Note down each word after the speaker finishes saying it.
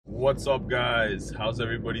What's up, guys? How's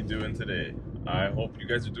everybody doing today? I hope you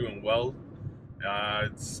guys are doing well.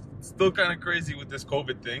 It's still kind of crazy with this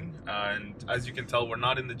COVID thing, and as you can tell, we're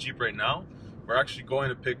not in the Jeep right now. We're actually going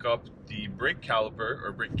to pick up the brake caliper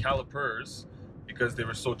or brake calipers because they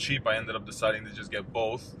were so cheap. I ended up deciding to just get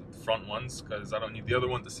both front ones because I don't need the other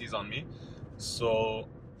one to seize on me. So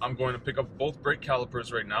I'm going to pick up both brake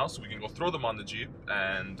calipers right now so we can go throw them on the Jeep,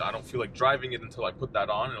 and I don't feel like driving it until I put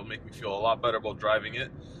that on. It'll make me feel a lot better about driving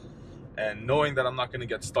it and knowing that I'm not going to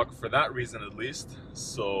get stuck for that reason at least.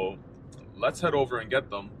 So let's head over and get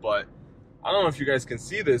them. But I don't know if you guys can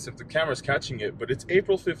see this, if the camera's catching it, but it's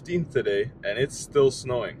April 15th today and it's still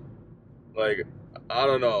snowing. Like, I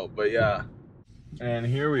don't know, but yeah. And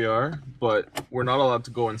here we are, but we're not allowed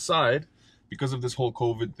to go inside because of this whole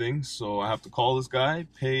COVID thing. So I have to call this guy,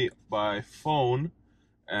 pay by phone,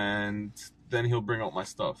 and then he'll bring out my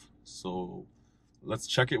stuff. So let's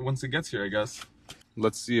check it once it gets here, I guess.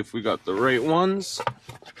 Let's see if we got the right ones.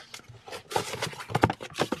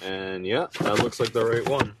 And yeah, that looks like the right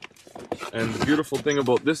one. And the beautiful thing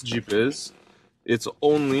about this Jeep is it's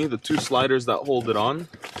only the two sliders that hold it on.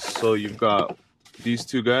 So you've got these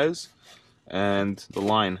two guys and the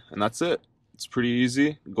line, and that's it. It's pretty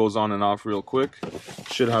easy. It goes on and off real quick.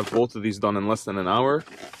 Should have both of these done in less than an hour.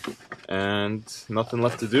 And nothing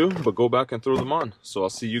left to do but go back and throw them on. So I'll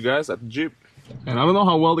see you guys at the Jeep. And I don't know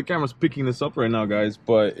how well the camera's picking this up right now, guys,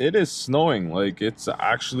 but it is snowing. Like, it's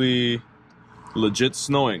actually legit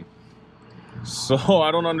snowing. So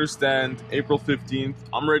I don't understand. April 15th,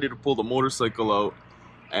 I'm ready to pull the motorcycle out,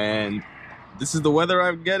 and this is the weather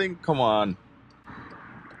I'm getting? Come on.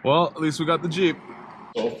 Well, at least we got the Jeep.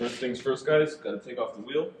 So first things first, guys, gotta take off the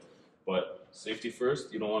wheel, but safety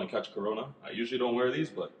first. You don't want to catch corona. I usually don't wear these,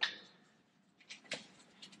 but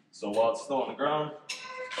so while it's still on the ground,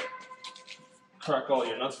 crack all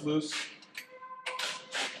your nuts loose.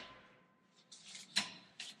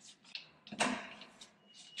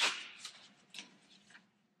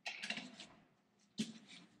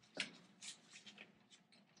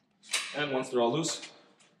 And once they're all loose,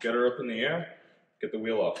 get her up in the air, get the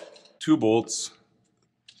wheel off. Two bolts,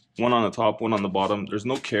 one on the top, one on the bottom. There's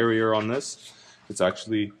no carrier on this. It's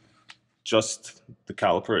actually just the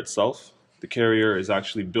caliper itself. The carrier is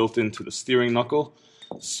actually built into the steering knuckle.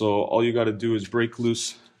 So all you got to do is break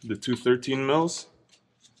loose the two 13 mils.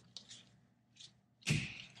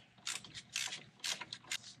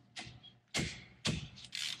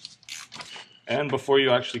 And before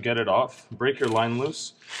you actually get it off, break your line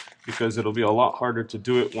loose, because it'll be a lot harder to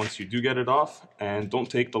do it once you do get it off. And don't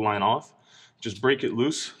take the line off, just break it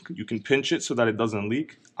loose. You can pinch it so that it doesn't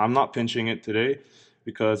leak. I'm not pinching it today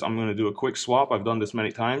because I'm going to do a quick swap. I've done this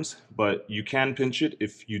many times, but you can pinch it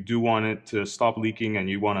if you do want it to stop leaking and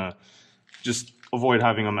you want to just avoid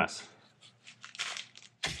having a mess.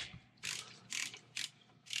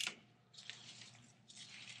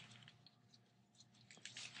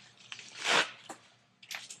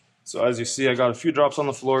 So as you see, I got a few drops on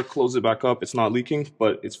the floor. Close it back up. It's not leaking,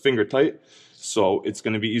 but it's finger tight. So it's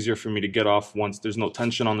going to be easier for me to get off once there's no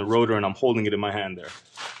tension on the rotor and I'm holding it in my hand there.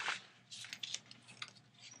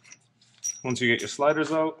 Once you get your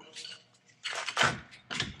sliders out,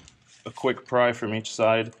 a quick pry from each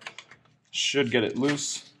side should get it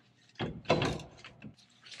loose.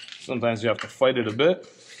 Sometimes you have to fight it a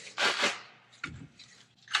bit,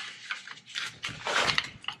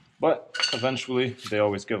 but eventually they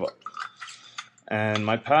always give up. And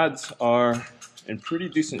my pads are in pretty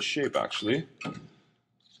decent shape, actually.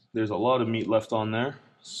 There's a lot of meat left on there,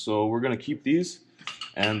 so we're gonna keep these.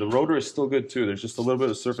 And the rotor is still good too. There's just a little bit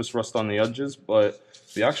of surface rust on the edges, but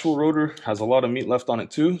the actual rotor has a lot of meat left on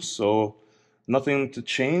it too, so nothing to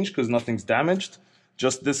change because nothing's damaged.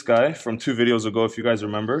 Just this guy from 2 videos ago, if you guys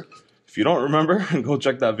remember. If you don't remember, go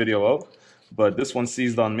check that video out. But this one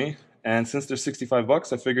seized on me, and since they're 65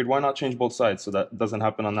 bucks, I figured why not change both sides so that doesn't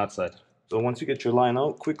happen on that side. So once you get your line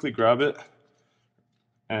out, quickly grab it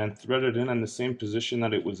and thread it in the same position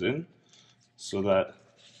that it was in, so that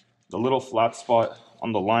the little flat spot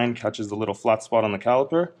on the line catches the little flat spot on the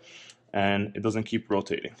caliper and it doesn't keep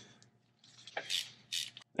rotating.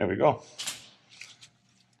 There we go.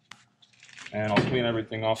 And I'll clean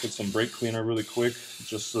everything off with some brake cleaner really quick,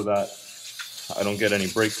 just so that I don't get any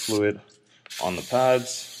brake fluid on the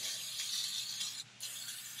pads.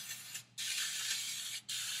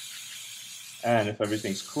 And if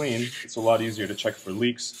everything's clean, it's a lot easier to check for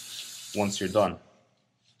leaks once you're done.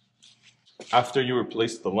 After you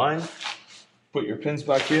replace the line, put your pins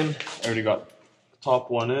back in. I already got the top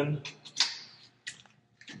one in.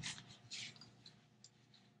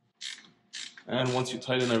 And once you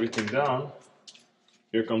tighten everything down,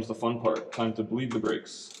 here comes the fun part. Time to bleed the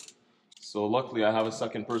brakes. So luckily I have a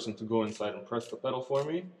second person to go inside and press the pedal for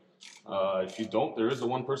me. If you don't, there is a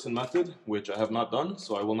one-person method, which I have not done,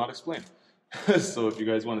 so I will not explain. So if you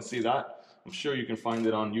guys want to see that, I'm sure you can find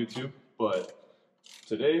it on YouTube, but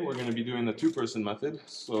today we're going to be doing the two-person method,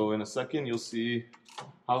 so in a second you'll see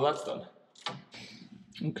how that's done.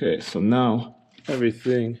 Okay, so now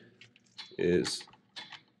everything is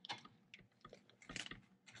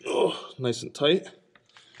nice and tight.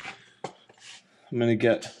 I'm going to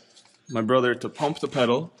get my brother to pump the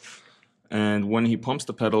pedal, and when he pumps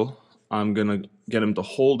the pedal, I'm going to get him to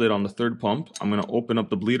hold it on the third pump. I'm going to open up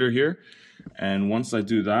the bleeder here, and once I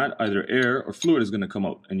do that, either air or fluid is going to come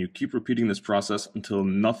out, and you keep repeating this process until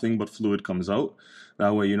nothing but fluid comes out.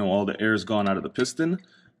 That way you know all the air is gone out of the piston,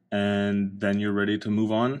 and then you're ready to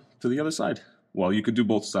move on to the other side. Well, you could do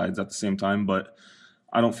both sides at the same time, but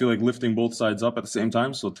I don't feel like lifting both sides up at the same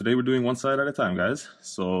time, so today we're doing one side at a time, guys.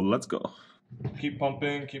 So let's go. Keep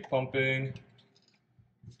pumping, keep pumping.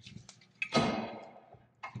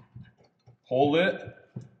 Hold it.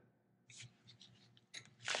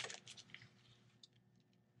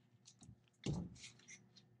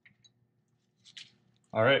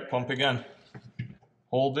 All right, pump again.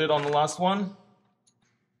 Hold it on the last one.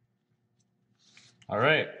 All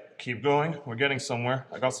right, keep going. We're getting somewhere.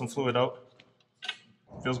 I got some fluid out.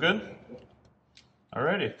 Feels good?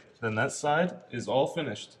 Alrighty, then that side is all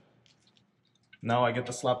finished. Now I get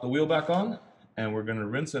to slap the wheel back on, and we're gonna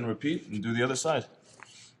rinse and repeat and do the other side.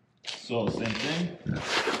 So same thing,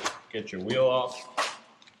 get your wheel off.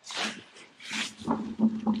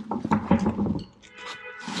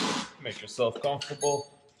 Make yourself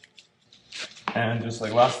comfortable. And just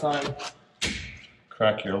like last time,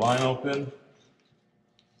 crack your line open,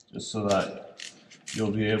 just so that you'll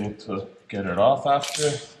be able to get it off after,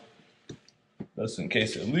 just in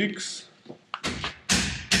case it leaks.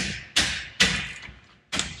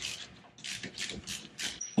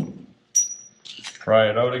 Try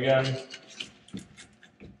it out again.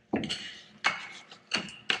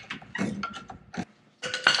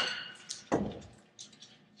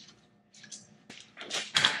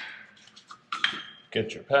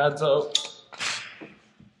 Get your pads out.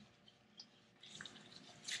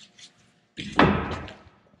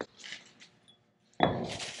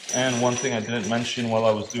 And one thing I didn't mention while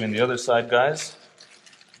I was doing the other side, guys,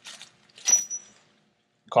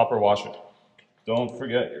 copper washer. Don't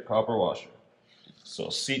forget your copper washer. So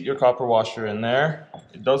seat your copper washer in there.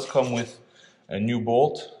 It does come with a new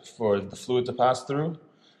bolt for the fluid to pass through.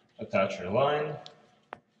 Attach your line.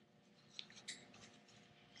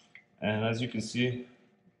 And as you can see,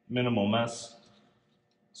 minimal mess.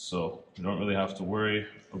 So you don't really have to worry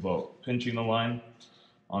about pinching the line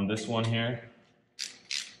on this one here.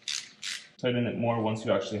 Tighten it more once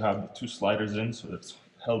you actually have the two sliders in so it's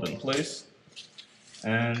held in place.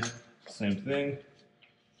 And same thing,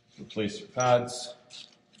 replace your pads.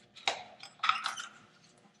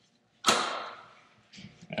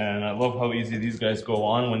 And I love how easy these guys go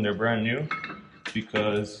on when they're brand new,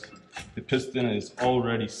 because the piston is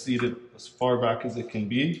already seated as far back as it can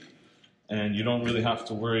be, and you don't really have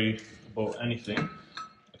to worry about anything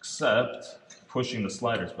except pushing the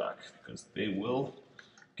sliders back, because they will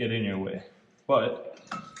get in your way. But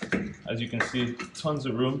as you can see, tons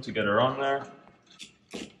of room to get her on there.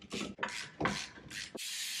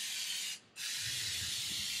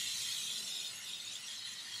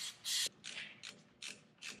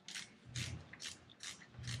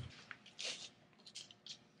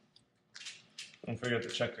 Don't forget to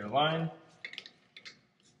check your line.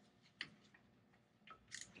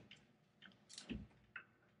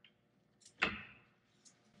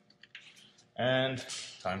 And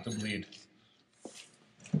time to bleed.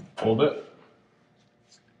 Hold it.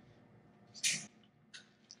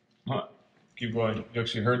 Keep going. You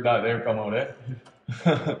actually heard that air come out, eh?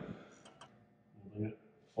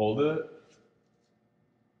 Hold it.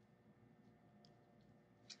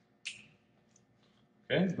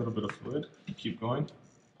 Okay, a little bit of fluid. Keep going.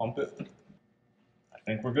 Pump it. I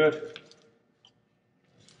think we're good.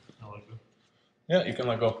 I'll let go. Yeah, you can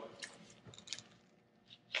let go.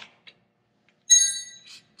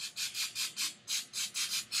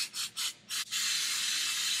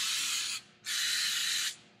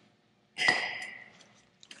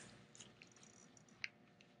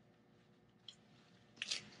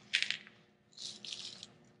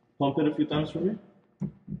 Pump it a few times for me.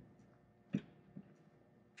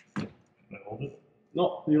 Can I hold it?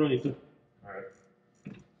 No, you don't need to. Alright.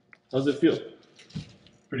 How's it feel?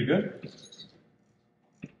 Pretty good?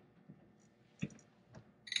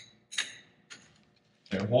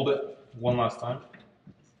 Here, hold it one last time.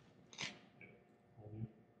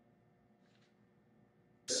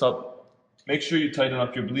 Sup? Make sure you tighten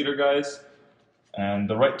up your bleeder, guys. And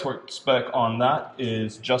the right torque spec on that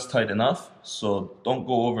is just tight enough, so don't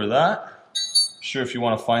go over that. I'm sure if you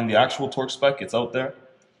want to find the actual torque spec, it's out there.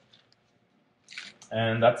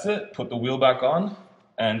 And that's it. Put the wheel back on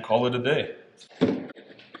and call it a day.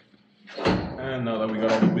 And now that we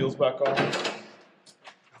got all the wheels back on,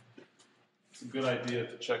 it's a good idea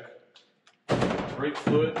to check brake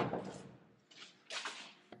fluid.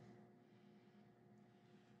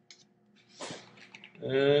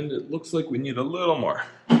 And it looks like we need a little more.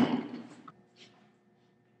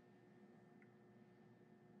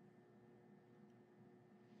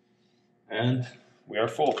 And we are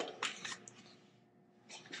full.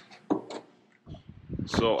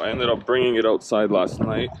 So I ended up bringing it outside last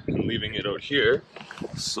night and leaving it out here.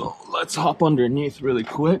 So let's hop underneath really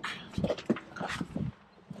quick.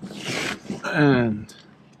 And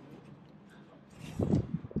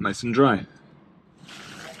nice and dry.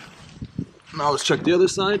 Now let's check the other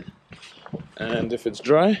side. And if it's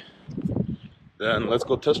dry, then let's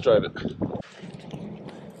go test drive it.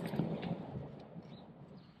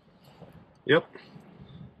 Yep,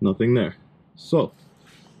 nothing there. So,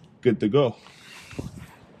 good to go.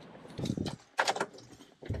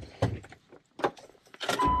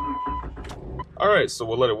 Alright, so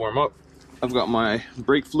we'll let it warm up. I've got my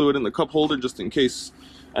brake fluid in the cup holder just in case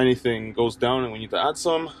anything goes down and we need to add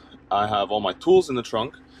some. I have all my tools in the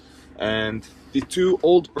trunk. And the 2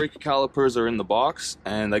 old brake calipers are in the box.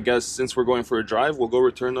 And I guess since we're going for a drive, we'll go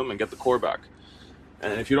return them and get the core back.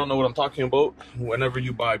 And if you don't know what I'm talking about, whenever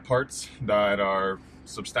you buy parts that are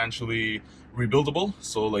substantially rebuildable,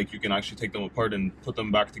 so like you can actually take them apart and put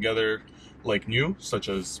them back together like new, such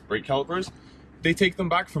as brake calipers, they take them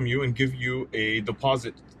back from you and give you a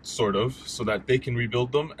deposit, sort of, so that they can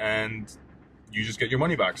rebuild them and you just get your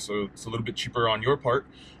money back. So it's a little bit cheaper on your part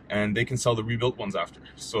and they can sell the rebuilt ones after.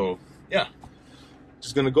 So yeah,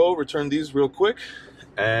 just gonna go return these real quick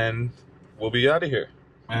and we'll be out of here.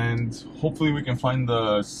 And hopefully we can find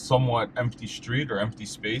the somewhat empty street or empty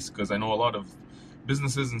space, because I know a lot of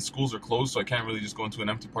businesses and schools are closed, so I can't really just go into an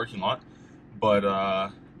empty parking lot.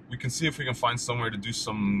 But we can see if we can find somewhere to do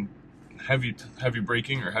some heavy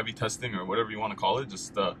braking or heavy testing or whatever you want to call it.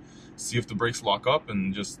 Just see if the brakes lock up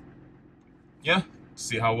and just, yeah,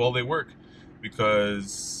 see how well they work.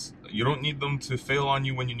 Because you don't need them to fail on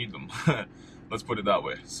you when you need them. Let's put it that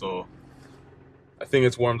way. So I think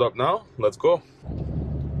it's warmed up now. Let's go.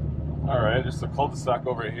 Alright, just a cul-de-sac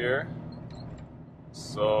over here.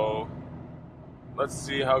 So let's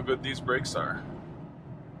see how good these brakes are.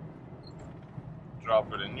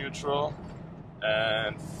 Drop it in neutral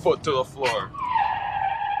and foot to the floor.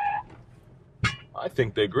 I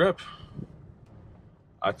think they grip.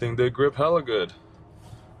 I think they grip hella good.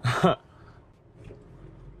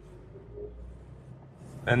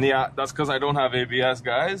 And yeah, that's because I don't have ABS,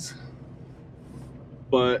 guys.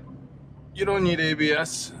 But you don't need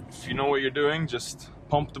ABS. If you know what you're doing, just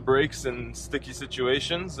pump the brakes in sticky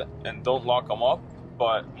situations and don't lock them up.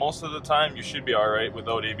 But most of the time you should be alright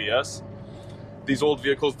without ABS. These old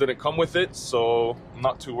vehicles didn't come with it, so I'm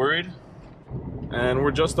not too worried. And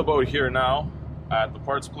we're just about here now at the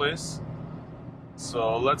parts place.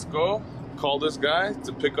 So let's go call this guy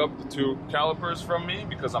to pick up the 2 calipers from me,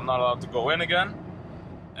 because I'm not allowed to go in again.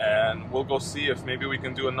 And we'll go see if maybe we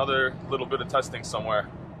can do another little bit of testing somewhere.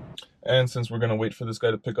 And since we're gonna wait for this guy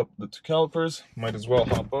to pick up the 2 calipers, might as well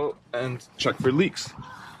hop out and check for leaks.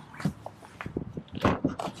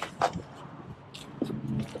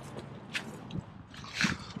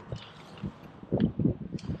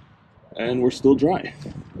 And we're still dry.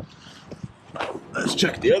 Let's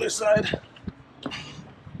check the other side.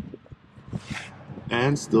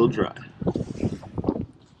 And still dry.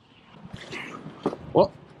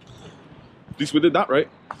 Well, at least we did that right.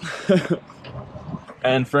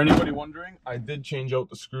 And for anybody wondering, I did change out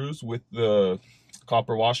the screws with the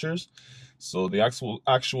copper washers. So the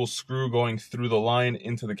actual screw going through the line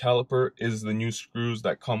into the caliper is the new screws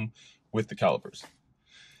that come with the calipers.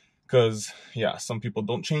 Because, yeah, some people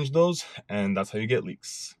don't change those, and that's how you get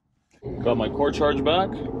leaks. Got my core charge back.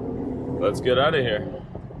 Let's get out of here.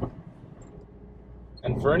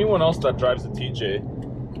 And for anyone else that drives a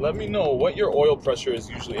TJ, let me know what your oil pressure is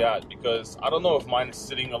usually at, because I don't know if mine is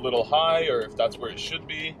sitting a little high or if that's where it should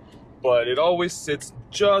be, but it always sits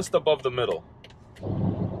just above the middle.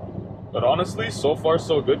 But honestly, so far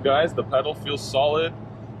so good, guys. The pedal feels solid.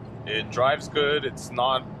 It drives good. It's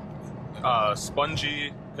not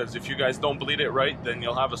spongy, because if you guys don't bleed it right, then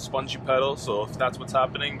you'll have a spongy pedal. So if that's what's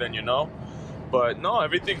happening, then you know. But no,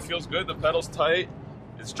 everything feels good. The pedal's tight.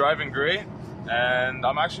 It's driving great. And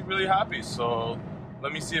I'm actually really happy. So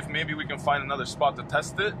Let me see if maybe we can find another spot to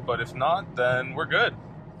test it, but if not, then we're good.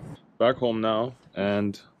 Back home now,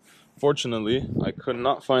 and fortunately, I could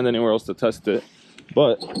not find anywhere else to test it,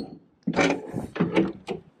 but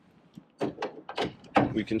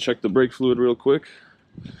we can check the brake fluid real quick,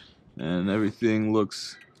 and everything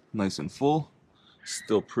looks nice and full.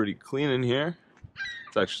 Still pretty clean in here.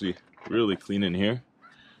 It's actually really clean in here.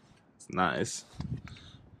 It's nice.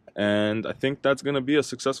 And I think that's gonna be a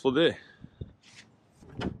successful day.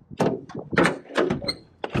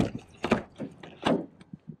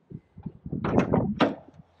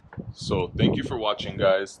 So thank you for watching,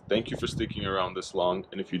 guys. Thank you for sticking around this long.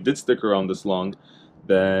 And if you did stick around this long,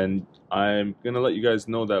 then I'm gonna let you guys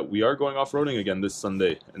know that we are going off-roading again this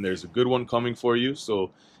Sunday, and there's a good one coming for you.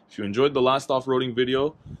 So if you enjoyed the last off-roading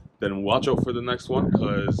video, then watch out for the next one,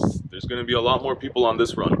 because there's gonna be a lot more people on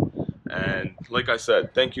this run. And like I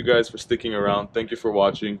said, thank you guys for sticking around. Thank you for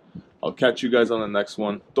watching. I'll catch you guys on the next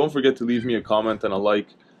one. Don't forget to leave me a comment and a like.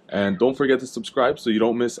 And don't forget to subscribe so you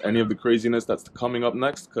don't miss any of the craziness that's coming up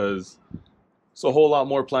next, because it's a whole lot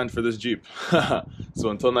more planned for this Jeep. So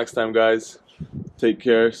until next time, guys, take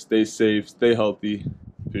care, stay safe, stay healthy.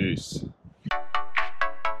 Peace.